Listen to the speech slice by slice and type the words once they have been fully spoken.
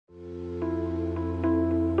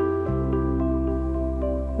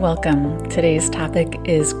Welcome. Today's topic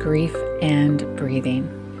is grief and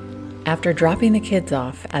breathing. After dropping the kids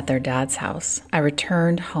off at their dad's house, I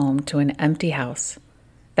returned home to an empty house.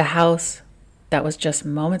 The house that was just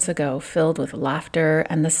moments ago filled with laughter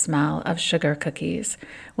and the smell of sugar cookies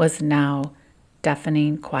was now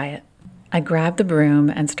deafening quiet. I grabbed the broom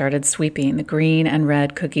and started sweeping the green and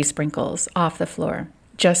red cookie sprinkles off the floor,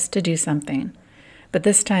 just to do something. But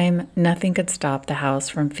this time, nothing could stop the house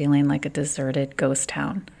from feeling like a deserted ghost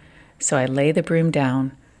town. So I laid the broom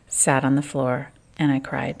down, sat on the floor, and I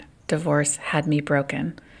cried. Divorce had me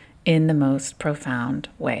broken in the most profound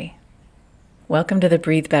way. Welcome to the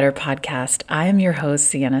Breathe Better podcast. I am your host,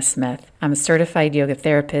 Sienna Smith. I'm a certified yoga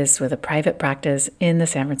therapist with a private practice in the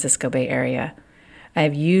San Francisco Bay Area. I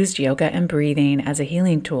have used yoga and breathing as a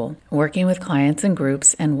healing tool, working with clients and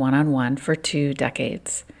groups and one-on-one for 2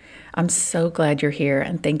 decades. I'm so glad you're here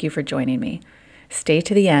and thank you for joining me. Stay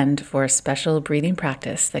to the end for a special breathing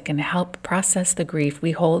practice that can help process the grief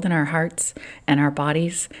we hold in our hearts and our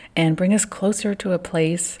bodies and bring us closer to a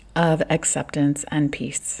place of acceptance and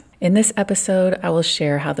peace. In this episode, I will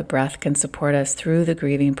share how the breath can support us through the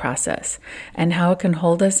grieving process and how it can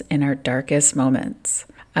hold us in our darkest moments.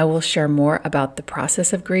 I will share more about the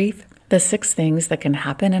process of grief, the 6 things that can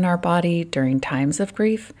happen in our body during times of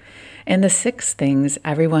grief, and the 6 things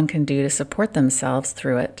everyone can do to support themselves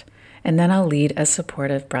through it. And then I'll lead a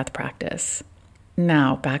supportive breath practice.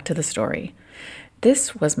 Now, back to the story.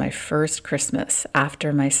 This was my first Christmas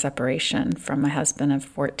after my separation from my husband of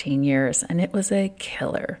 14 years, and it was a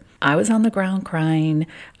killer. I was on the ground crying.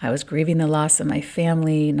 I was grieving the loss of my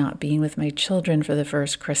family, not being with my children for the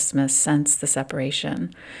first Christmas since the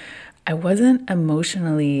separation. I wasn't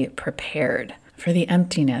emotionally prepared for the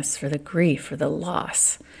emptiness, for the grief, for the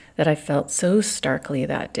loss that I felt so starkly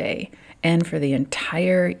that day and for the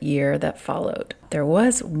entire year that followed. There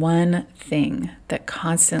was one thing that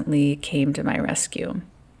constantly came to my rescue.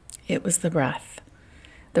 It was the breath.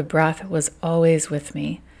 The breath was always with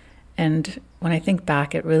me. And when I think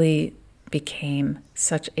back, it really became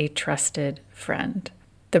such a trusted friend.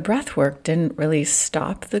 The breath work didn't really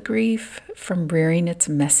stop the grief from rearing its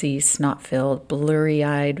messy, snot-filled,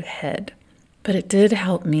 blurry-eyed head. But it did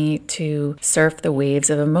help me to surf the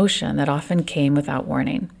waves of emotion that often came without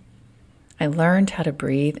warning. I learned how to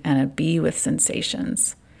breathe and to be with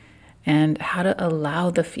sensations and how to allow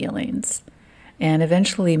the feelings and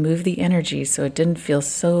eventually move the energy so it didn't feel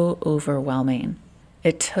so overwhelming.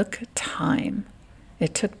 It took time.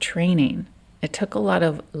 It took training. It took a lot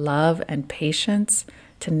of love and patience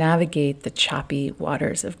to navigate the choppy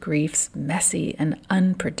waters of grief's messy and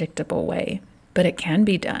unpredictable way. But it can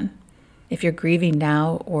be done. If you're grieving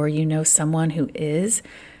now or you know someone who is,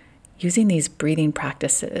 using these breathing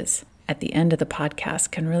practices at the end of the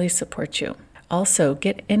podcast can really support you. Also,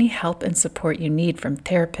 get any help and support you need from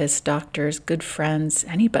therapists, doctors, good friends,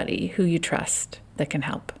 anybody who you trust that can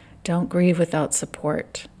help. Don't grieve without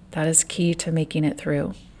support. That is key to making it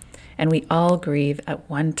through. And we all grieve at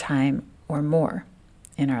one time or more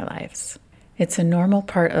in our lives. It's a normal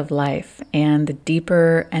part of life, and the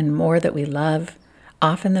deeper and more that we love,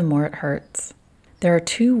 often the more it hurts. There are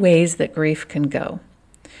 2 ways that grief can go.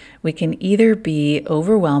 We can either be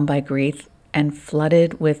overwhelmed by grief and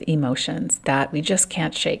flooded with emotions that we just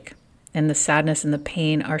can't shake. And the sadness and the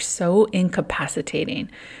pain are so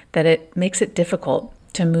incapacitating that it makes it difficult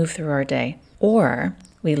to move through our day. Or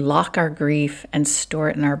we lock our grief and store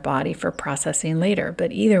it in our body for processing later.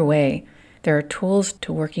 But either way, there are tools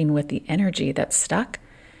to working with the energy that's stuck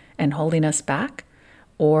and holding us back,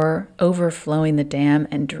 or overflowing the dam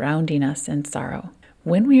and drowning us in sorrow.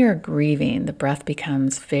 When we are grieving, the breath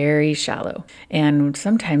becomes very shallow, and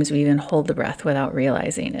sometimes we even hold the breath without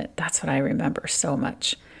realizing it. That's what I remember so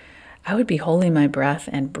much. I would be holding my breath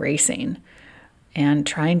and bracing and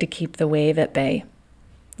trying to keep the wave at bay.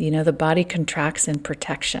 The body contracts in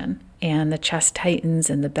protection, and the chest tightens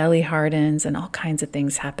and the belly hardens, and all kinds of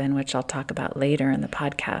things happen, which I'll talk about later in the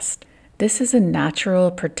podcast. This is a natural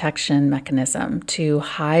protection mechanism to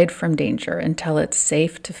hide from danger until it's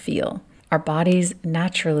safe to feel. Our bodies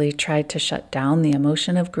naturally try to shut down the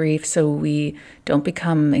emotion of grief so we don't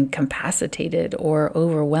become incapacitated or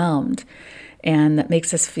overwhelmed, and that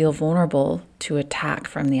makes us feel vulnerable to attack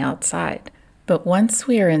from the outside. But once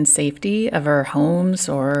we are in safety of our homes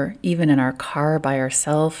or even in our car by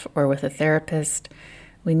ourselves or with a therapist,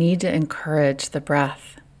 we need to encourage the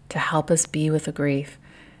breath to help us be with the grief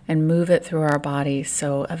and move it through our body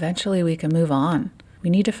so eventually we can move on. We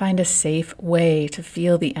need to find a safe way to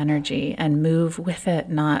feel the energy and move with it,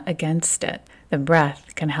 not against it. The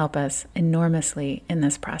breath can help us enormously in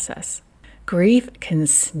this process. Grief can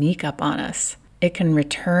sneak up on us. It can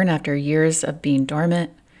return after years of being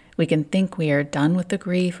dormant. We can think we are done with the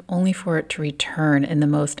grief only for it to return in the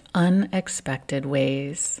most unexpected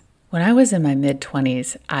ways. When I was in my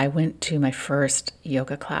mid-20s, I went to my first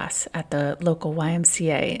yoga class at the local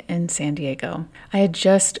YMCA in San Diego. I had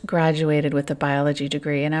just graduated with a biology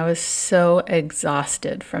degree and I was so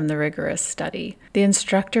exhausted from the rigorous study. The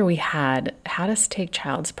instructor we had us take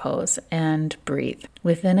child's pose and breathe.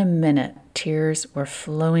 Within a minute, tears were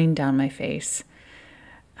flowing down my face.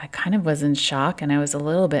 I kind of was in shock and I was a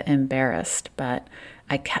little bit embarrassed, but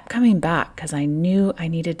I kept coming back because I knew I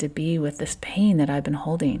needed to be with this pain that I've been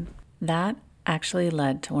holding. That actually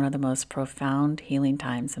led to one of the most profound healing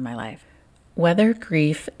times in my life. Whether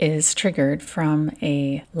grief is triggered from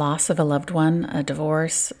a loss of a loved one, a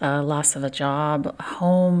divorce, a loss of a job, a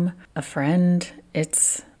home, a friend,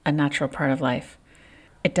 it's a natural part of life.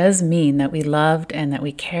 It does mean that we loved and that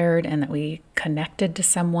we cared and that we connected to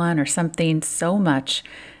someone or something so much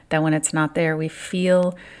that when it's not there, we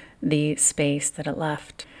feel the space that it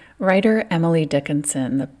left. Writer Emily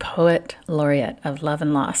Dickinson, the poet laureate of Love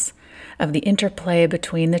and Loss, of the interplay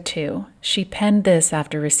between the two, she penned this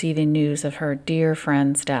after receiving news of her dear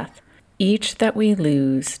friend's death. Each that we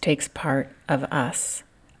lose takes part of us.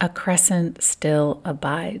 A crescent still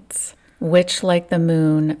abides, which like the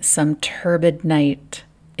moon some turbid night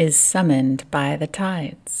is summoned by the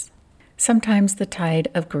tides. Sometimes the tide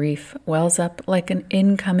of grief wells up like an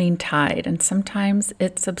incoming tide, and sometimes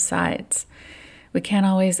it subsides. We can't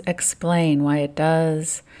always explain why it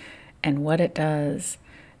does and what it does,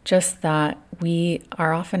 just that we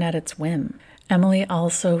are often at its whim. Emily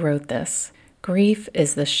also wrote this: grief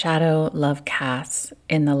is the shadow love casts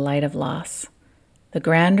in the light of loss. The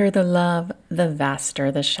grander the love, the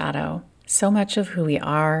vaster the shadow. So much of who we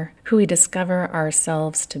are, who we discover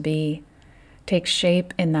ourselves to be, takes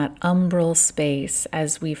shape in that umbral space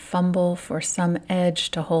as we fumble for some edge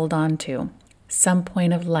to hold on to, some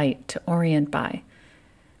point of light to orient by.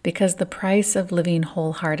 Because the price of living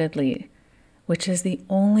wholeheartedly, which is the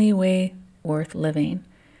only way worth living,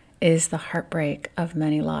 is the heartbreak of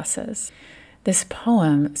many losses. This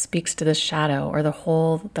poem speaks to the shadow or the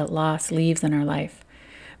hole that loss leaves in our life,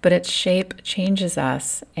 but its shape changes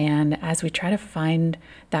us, and as we try to find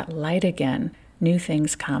that light again, new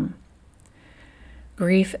things come.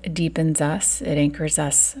 Grief deepens us. It anchors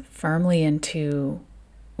us firmly into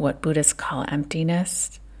what Buddhists call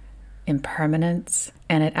emptiness, impermanence,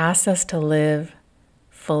 and it asks us to live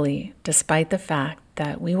fully, despite the fact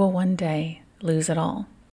that we will one day lose it all.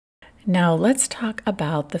 Now, let's talk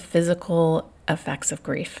about the physical effects of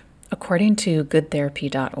grief. According to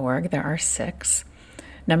goodtherapy.org, there are 6.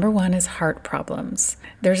 Number 1 is heart problems.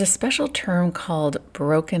 There's a special term called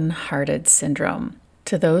broken-hearted syndrome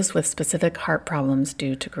to those with specific heart problems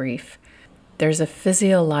due to grief. There's a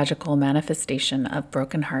physiological manifestation of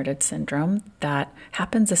broken-hearted syndrome that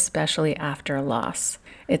happens especially after a loss.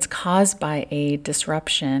 It's caused by a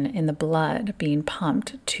disruption in the blood being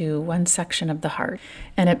pumped to one section of the heart,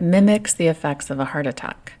 and it mimics the effects of a heart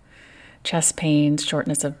attack. Chest pains,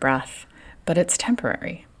 shortness of breath, but it's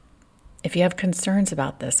temporary. If you have concerns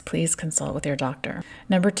about this, please consult with your doctor.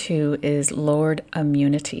 Number 2 is lowered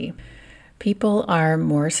immunity. People are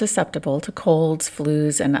more susceptible to colds,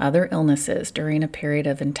 flus, and other illnesses during a period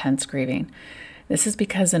of intense grieving. This is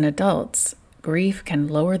because in adults, grief can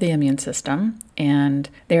lower the immune system, and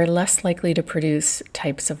they are less likely to produce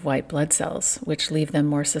types of white blood cells, which leave them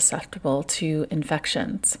more susceptible to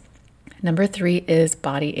infections. Number 3 is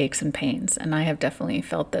body aches and pains, and I have definitely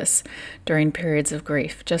felt this during periods of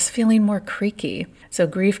grief, just feeling more creaky. So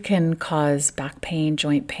grief can cause back pain,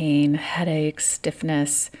 joint pain, headaches,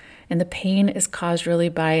 stiffness, and the pain is caused really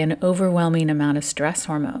by an overwhelming amount of stress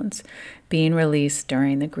hormones being released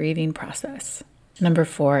during the grieving process. Number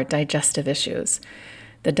 4, digestive issues.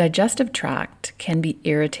 The digestive tract can be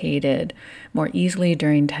irritated more easily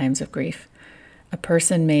during times of grief. A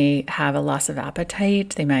person may have a loss of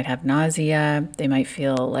appetite, they might have nausea, they might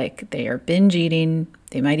feel like they are binge eating,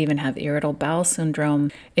 they might even have irritable bowel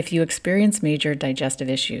syndrome. If you experience major digestive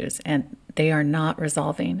issues and they are not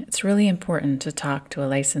resolving, it's really important to talk to a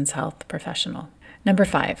licensed health professional. Number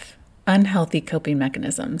 5, unhealthy coping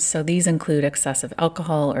mechanisms. So these include excessive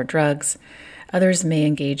alcohol or drugs. Others may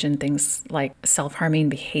engage in things like self-harming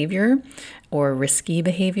behavior or risky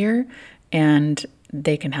behavior, and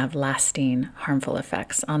they can have lasting harmful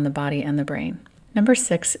effects on the body and the brain. Number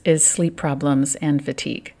 6 is sleep problems and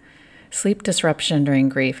fatigue. Sleep disruption during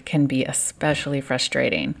grief can be especially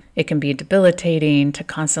frustrating. It can be debilitating to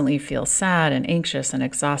constantly feel sad and anxious and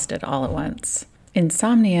exhausted all at once.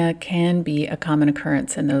 Insomnia can be a common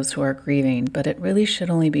occurrence in those who are grieving, but it really should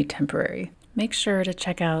only be temporary. Make sure to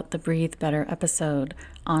check out the Breathe Better episode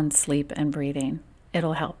on sleep and breathing.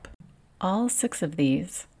 It'll help. All 6 of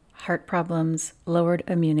these, heart problems, lowered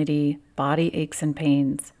immunity, body aches and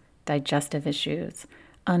pains, digestive issues,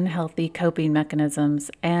 unhealthy coping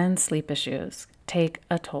mechanisms, and sleep issues, take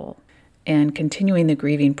a toll. And continuing the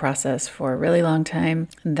grieving process for a really long time,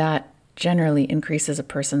 that generally increases a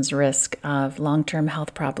person's risk of long-term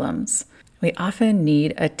health problems. We often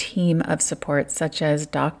need a team of support such as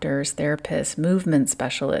doctors, therapists, movement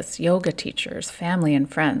specialists, yoga teachers, family, and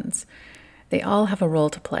friends. They all have a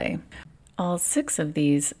role to play. All 6 of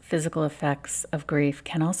these physical effects of grief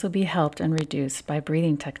can also be helped and reduced by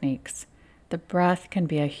breathing techniques. The breath can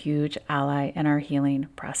be a huge ally in our healing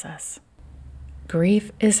process.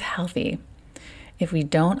 Grief is healthy. If we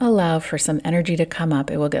don't allow for some energy to come up,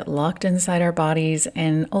 it will get locked inside our bodies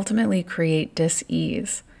and ultimately create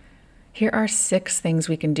dis-ease. Here are 6 things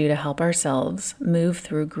we can do to help ourselves move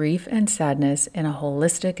through grief and sadness in a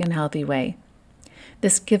holistic and healthy way.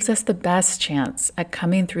 This gives us the best chance at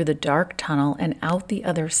coming through the dark tunnel and out the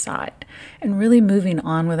other side, and really moving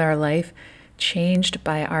on with our life, changed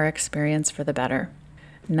by our experience for the better.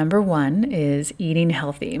 Number 1 is eating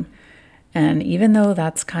healthy. And even though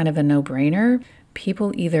that's kind of a no-brainer,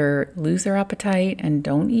 people either lose their appetite and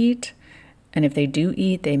don't eat, and if they do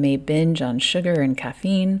eat, they may binge on sugar and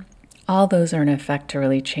caffeine. All those are in effect to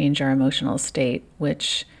really change our emotional state,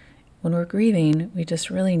 which when we're grieving, we just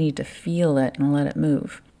really need to feel it and let it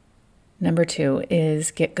move. Number 2 is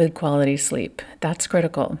get good quality sleep. That's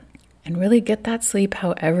critical. And really get that sleep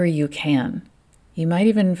however you can. You might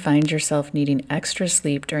even find yourself needing extra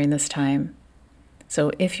sleep during this time.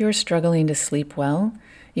 So if you're struggling to sleep well,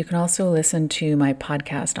 you can also listen to my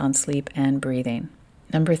podcast on sleep and breathing.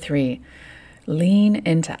 Number 3, lean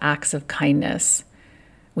into acts of kindness.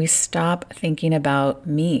 We stop thinking about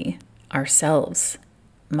me, ourselves,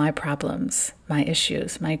 my problems, my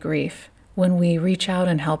issues, my grief, when we reach out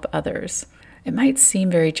and help others. It might seem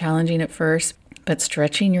very challenging at first, but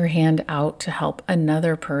stretching your hand out to help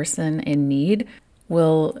another person in need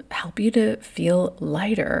will help you to feel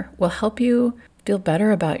lighter, will help you feel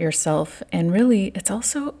better about yourself, and really, it's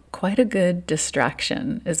also quite a good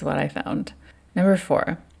distraction, is what I found. Number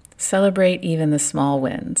 4, celebrate even the small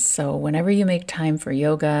wins. So whenever you make time for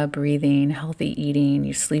yoga, breathing, healthy eating,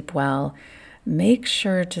 you sleep well, make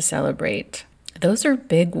sure to celebrate. Those are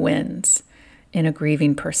big wins in a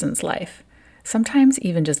grieving person's life. Sometimes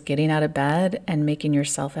even just getting out of bed and making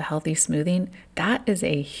yourself a healthy smoothie, that is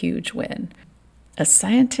a huge win. A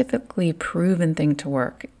scientifically proven thing to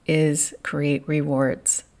work is create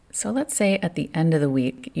rewards. So let's say at the end of the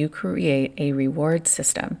week, you create a reward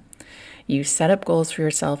system. You set up goals for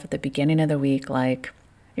yourself at the beginning of the week, like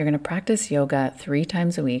you're going to practice yoga 3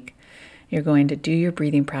 times a week. You're going to do your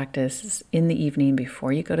breathing practice in the evening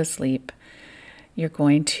before you go to sleep. You're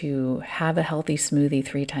going to have a healthy smoothie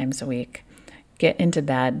 3 times a week. Get into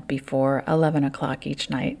bed before 11 o'clock each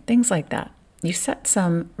night, things like that. You set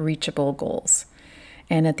some reachable goals.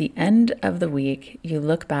 And at the end of the week, you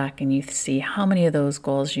look back and you see how many of those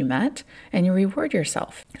goals you met, and you reward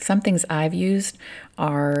yourself. Some things I've used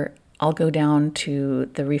are I'll go down to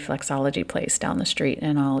the reflexology place down the street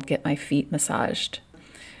and I'll get my feet massaged.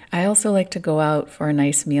 I also like to go out for a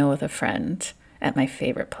nice meal with a friend at my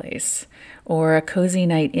favorite place, or a cozy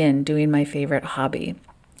night in doing my favorite hobby.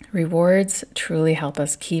 Rewards truly help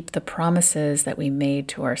us keep the promises that we made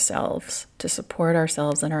to ourselves to support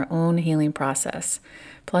ourselves in our own healing process.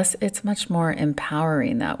 Plus, it's much more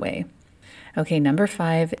empowering that way. Okay, number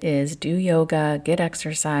 5 is do yoga, get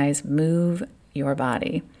exercise, move your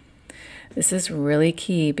body. This is really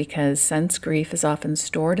key because since grief is often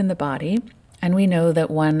stored in the body, and we know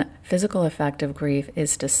that one physical effect of grief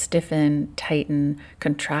is to stiffen, tighten,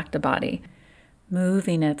 contract the body.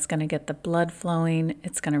 Moving it's going to get the blood flowing,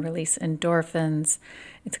 it's going to release endorphins,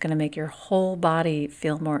 it's going to make your whole body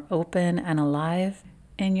feel more open and alive,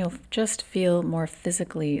 and you'll just feel more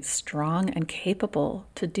physically strong and capable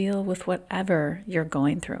to deal with whatever you're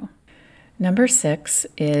going through. Number 6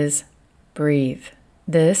 is breathe.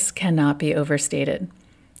 This cannot be overstated.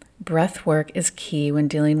 Breath work is key when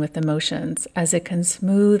dealing with emotions, as it can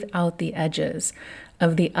smooth out the edges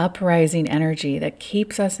of the uprising energy that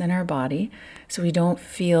keeps us in our body so we don't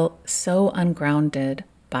feel so ungrounded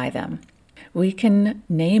by them. We can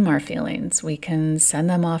name our feelings. We can send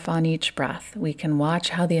them off on each breath. We can watch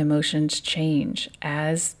how the emotions change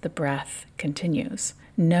as the breath continues.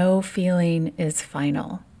 No feeling is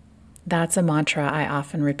final. That's a mantra I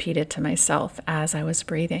often repeated to myself as I was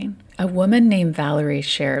breathing. A woman named Valerie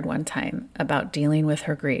shared one time about dealing with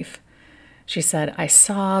her grief. She said, "I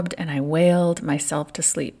sobbed and I wailed myself to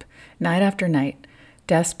sleep, night after night,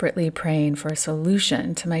 desperately praying for a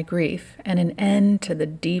solution to my grief and an end to the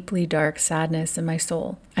deeply dark sadness in my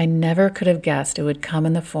soul. I never could have guessed it would come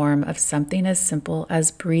in the form of something as simple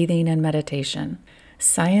as breathing and meditation.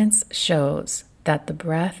 Science shows that the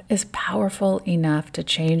breath is powerful enough to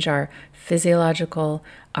change our physiological,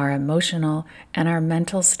 our emotional, and our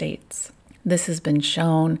mental states. This has been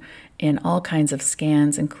shown in all kinds of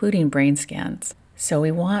scans, including brain scans. So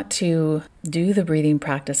we want to do the breathing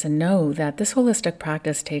practice and know that this holistic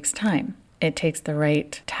practice takes time. It takes the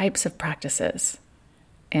right types of practices,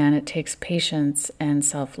 and it takes patience and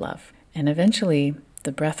self-love. And eventually,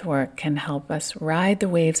 the breath work can help us ride the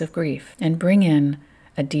waves of grief and bring in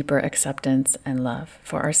a deeper acceptance and love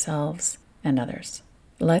for ourselves and others.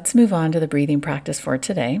 Let's move on to the breathing practice for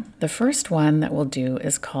today. The first one that we'll do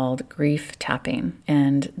is called grief tapping,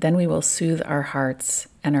 and then we will soothe our hearts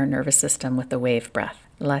and our nervous system with the wave breath.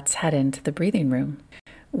 Let's head into the breathing room.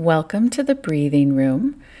 Welcome to the breathing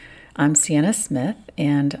room. I'm Sienna Smith,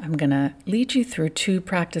 and I'm going to lead you through two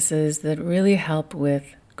practices that really help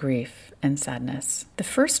with grief and sadness. The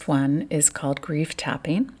first one is called grief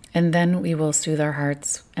tapping, and then we will soothe our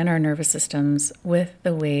hearts and our nervous systems with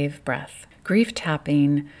the wave breath. Grief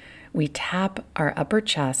tapping, we tap our upper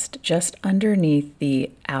chest just underneath the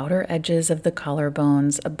outer edges of the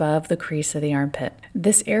collarbones above the crease of the armpit.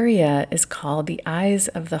 This area is called the eyes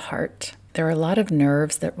of the heart. There are a lot of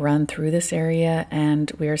nerves that run through this area,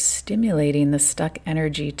 and we are stimulating the stuck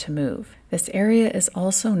energy to move. This area is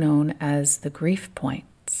also known as the grief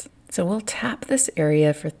points. So we'll tap this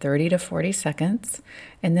area for 30 to 40 seconds,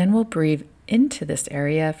 and then we'll breathe into this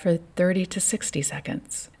area for 30 to 60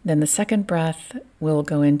 seconds. Then the second breath we'll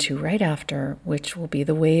go into right after, which will be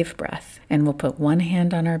the wave breath. And we'll put one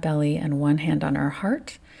hand on our belly and one hand on our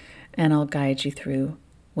heart, and I'll guide you through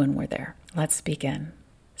when we're there. Let's begin.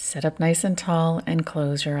 Sit up nice and tall and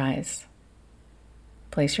close your eyes.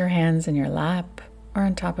 Place your hands in your lap or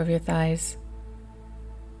on top of your thighs.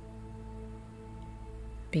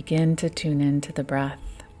 Begin to tune into the breath.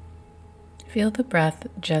 Feel the breath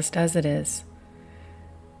just as it is.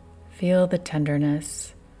 Feel the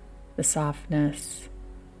tenderness, the softness,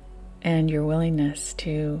 and your willingness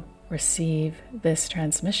to receive this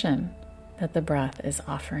transmission that the breath is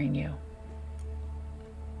offering you.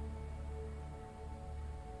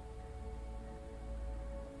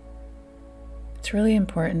 It's really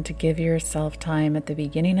important to give yourself time at the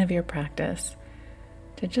beginning of your practice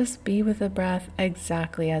to just be with the breath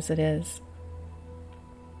exactly as it is.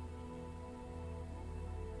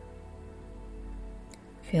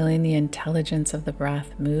 Feeling the intelligence of the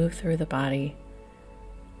breath move through the body,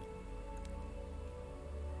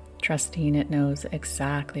 trusting it knows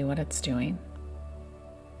exactly what it's doing.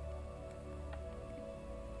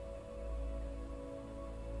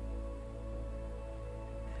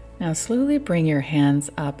 Now slowly bring your hands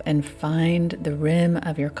up and find the rim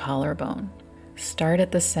of your collarbone. Start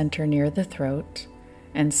at the center near the throat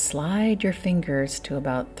and slide your fingers to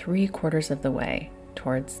about 3/4 of the way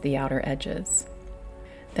towards the outer edges.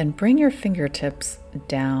 Then bring your fingertips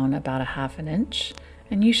down about 1/2 inch,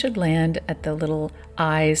 and you should land at the little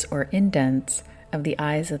eyes or indents of the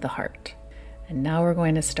eyes of the heart. And now we're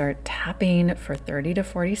going to start tapping for 30 to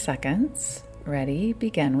 40 seconds. Ready?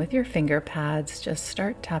 Begin with your finger pads. Just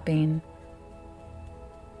start tapping.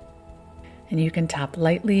 And you can tap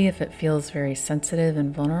lightly if it feels very sensitive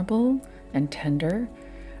and vulnerable and tender,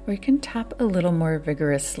 or you can tap a little more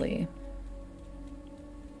vigorously.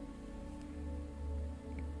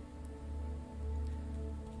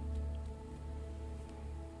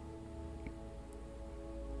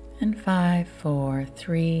 And 5, 4,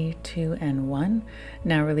 3, 2, and 1.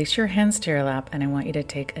 Now release your hands to your lap, and I want you to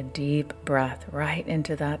take a deep breath right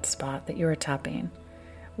into that spot that you were tapping.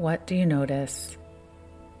 What do you notice?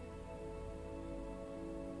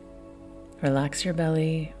 Relax your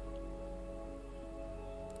belly.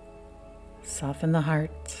 Soften the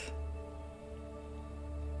heart.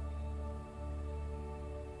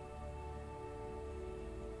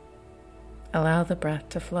 Allow the breath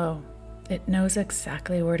to flow. It knows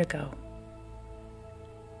exactly where to go.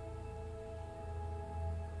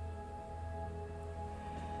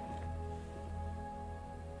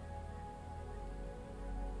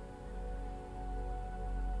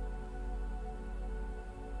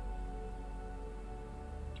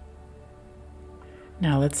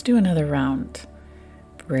 Now let's do another round.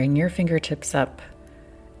 Bring your fingertips up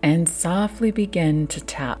and softly begin to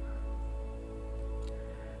tap.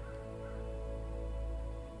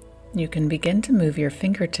 You can begin to move your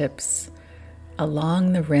fingertips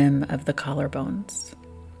along the rim of the collarbones.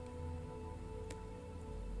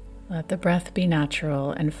 Let the breath be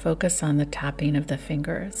natural and focus on the tapping of the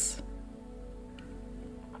fingers.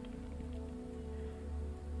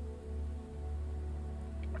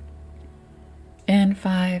 And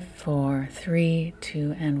 5, 4, 3,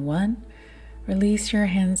 2, and 1. Release your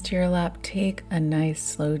hands to your lap. Take a nice,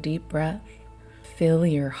 slow, deep breath. Fill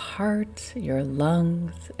your heart, your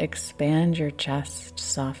lungs, expand your chest,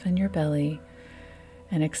 soften your belly,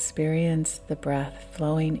 and experience the breath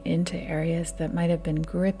flowing into areas that might have been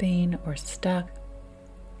gripping or stuck.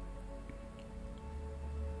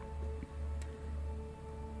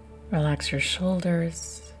 Relax your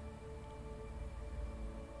shoulders.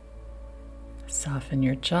 Soften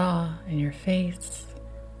your jaw and your face.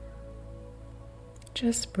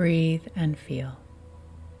 Just breathe and feel.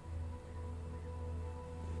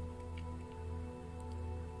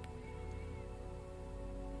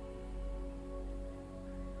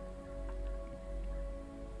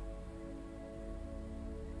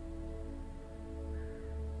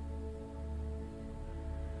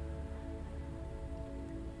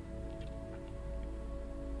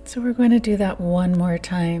 So we're going to do that one more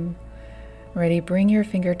time. Ready? Bring your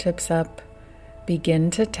fingertips up.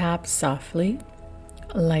 Begin to tap softly,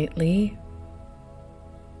 lightly.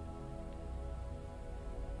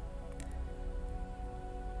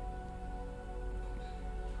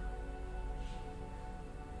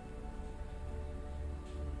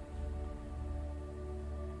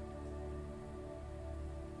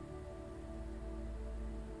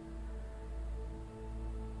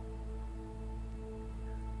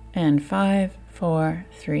 And 5, 4,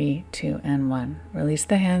 3, 2, and 1. Release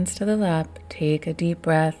the hands to the lap. Take a deep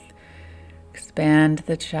breath. Expand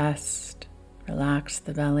the chest. Relax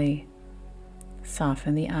the belly.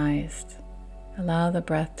 Soften the eyes. Allow the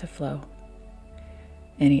breath to flow.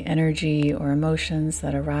 Any energy or emotions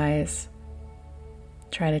that arise,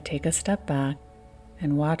 try to take a step back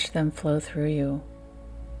and watch them flow through you.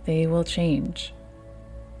 They will change.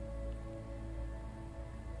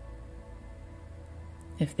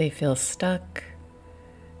 If they feel stuck,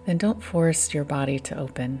 then don't force your body to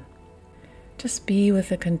open. Just be with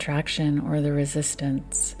the contraction or the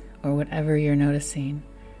resistance or whatever you're noticing.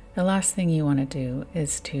 The last thing you want to do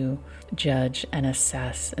is to judge and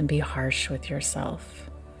assess and be harsh with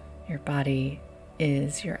yourself. Your body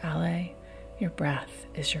is your ally. Your breath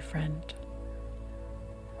is your friend.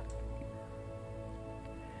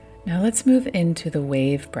 Now let's move into the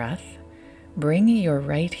wave breath. Bring your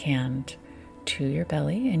right hand to your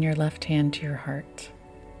belly and your left hand to your heart.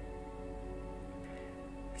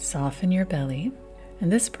 Soften your belly,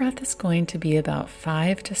 and this breath is going to be about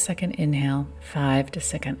 5 to 2nd inhale, 5 to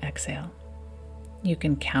 2nd exhale. You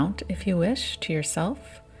can count if you wish to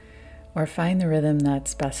yourself, or find the rhythm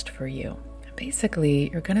that's best for you. Basically,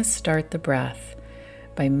 you're going to start the breath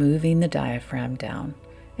by moving the diaphragm down,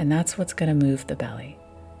 and that's what's going to move the belly.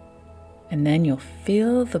 And then you'll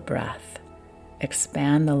feel the breath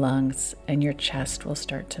expand the lungs, and your chest will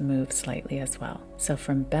start to move slightly as well. So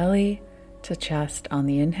from belly to chest on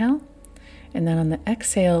the inhale, and then on the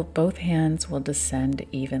exhale, both hands will descend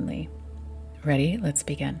evenly. Ready? Let's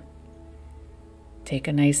begin. Take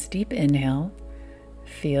a nice deep inhale.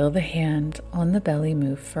 Feel the hand on the belly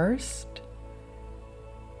move first,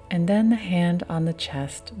 and then the hand on the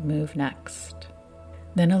chest move next.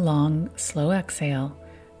 Then a long, slow exhale,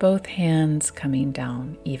 both hands coming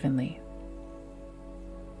down evenly.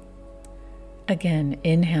 Again,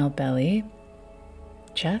 inhale belly,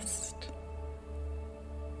 chest,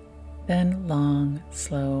 then long,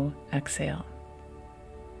 slow exhale.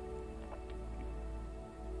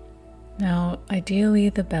 Now, ideally,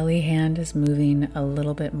 the belly hand is moving a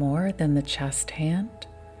little bit more than the chest hand.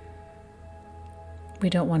 We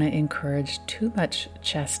don't want to encourage too much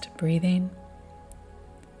chest breathing.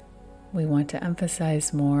 We want to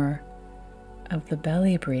emphasize more of the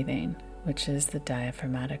belly breathing, which is the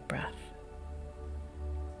diaphragmatic breath.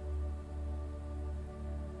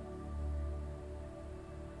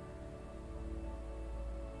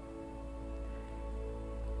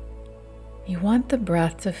 You want the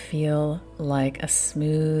breath to feel like a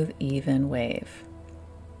smooth, even wave.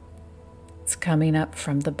 It's coming up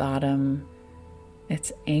from the bottom.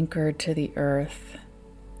 It's anchored to the earth.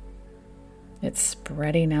 It's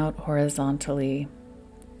spreading out horizontally,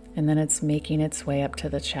 and then it's making its way up to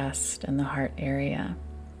the chest and the heart area.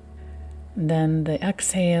 And then the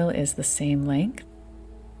exhale is the same length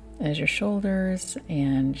as your shoulders,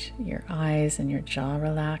 and your eyes and your jaw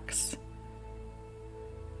relax.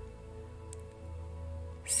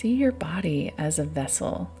 See your body as a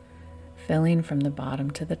vessel, filling from the bottom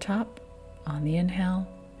to the top on the inhale,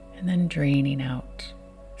 and then draining out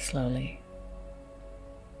slowly.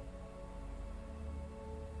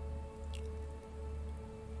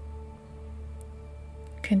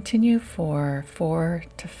 Continue for 4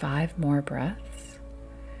 to 5 more breaths,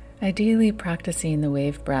 ideally practicing the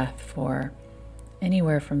wave breath for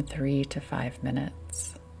anywhere from 3 to 5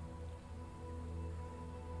 minutes.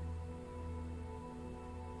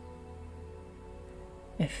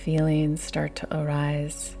 If feelings start to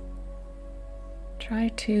arise, try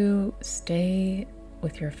to stay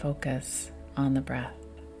with your focus on the breath.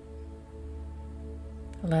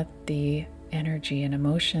 Let the energy and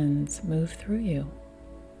emotions move through you.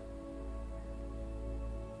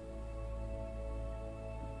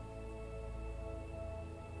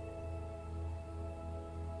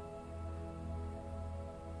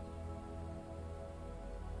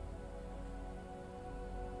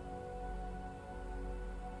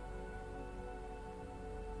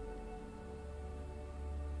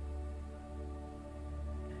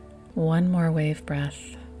 One more wave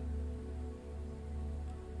breath.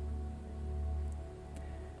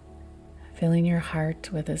 Filling your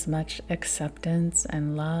heart with as much acceptance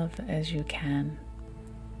and love as you can.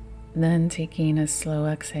 Then taking a slow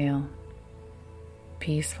exhale,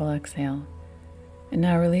 peaceful exhale. And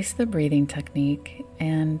now release the breathing technique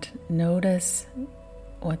and notice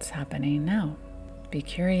what's happening now. Be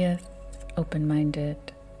curious, open-minded,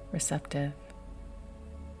 receptive.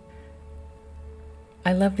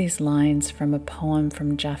 I love these lines from a poem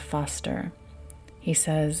from Jeff Foster. He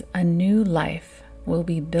says, "A new life will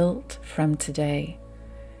be built from today.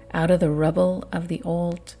 Out of the rubble of the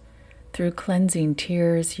old, through cleansing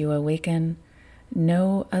tears you awaken.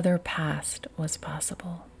 No other past was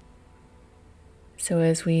possible." So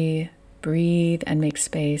as we breathe and make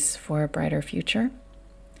space for a brighter future,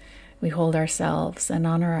 we hold ourselves and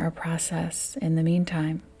honor our process in the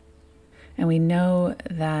meantime. And we know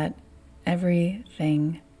that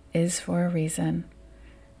everything is for a reason.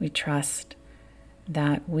 We trust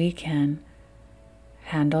that we can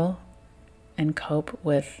handle and cope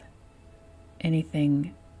with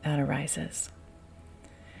anything that arises.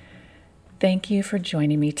 Thank you for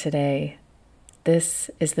joining me today.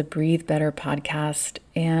 This is the Breathe Better podcast,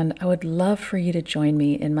 and I would love for you to join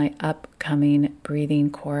me in my upcoming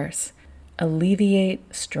breathing course,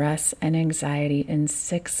 Alleviate Stress and Anxiety in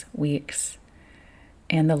 6 weeks.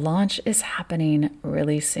 And the launch is happening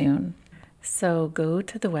really soon. So go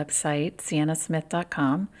to the website,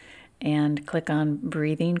 siennasmith.com, and click on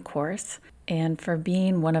Breathing Course. And for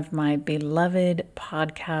being one of my beloved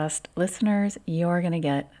podcast listeners, you're going to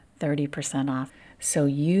get 30% off. So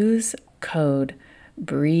use code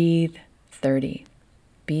BREATHE30,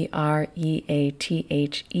 BREATHE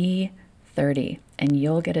 30, and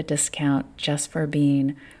you'll get a discount just for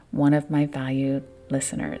being one of my valued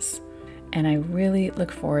listeners. And I really look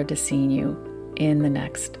forward to seeing you in the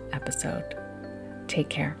next episode. Take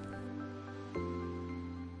care.